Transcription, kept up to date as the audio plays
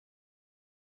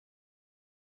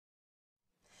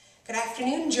Good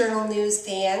afternoon, Journal News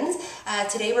fans.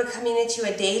 Today we're coming at you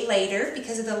a day later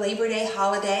because of the Labor Day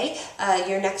holiday.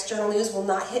 Your next Journal News will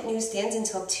not hit newsstands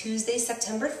until Tuesday,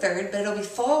 September 3rd, but it'll be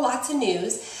full of lots of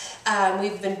news.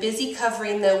 We've been busy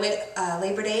covering the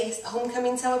Labor Day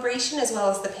homecoming celebration as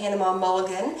well as the Panama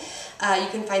Mulligan. You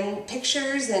can find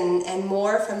pictures and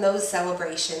more from those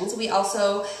celebrations. We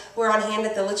also were on hand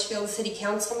at the Litchfield City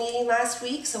Council meeting last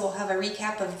week, so we'll have a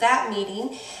recap of that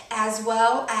meeting, as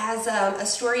well as a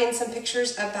story and some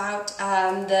pictures about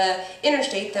the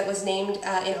interstate that was named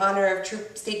in honor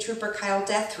of State Trooper Kyle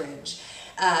Deathridge.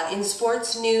 In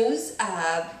sports news,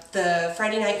 the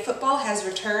Friday night football has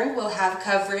returned. We'll have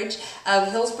coverage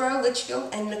of Hillsborough,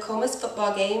 Litchfield, and Nokomis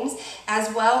football games,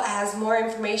 as well as more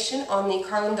information on the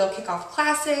Carlinville Kickoff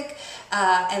Classic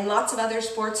and lots of other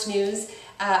sports news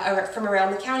from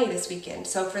around the county this weekend.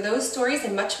 So for those stories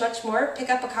and much, much more, pick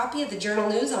up a copy of the Journal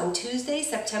News on Tuesday,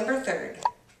 September 3rd.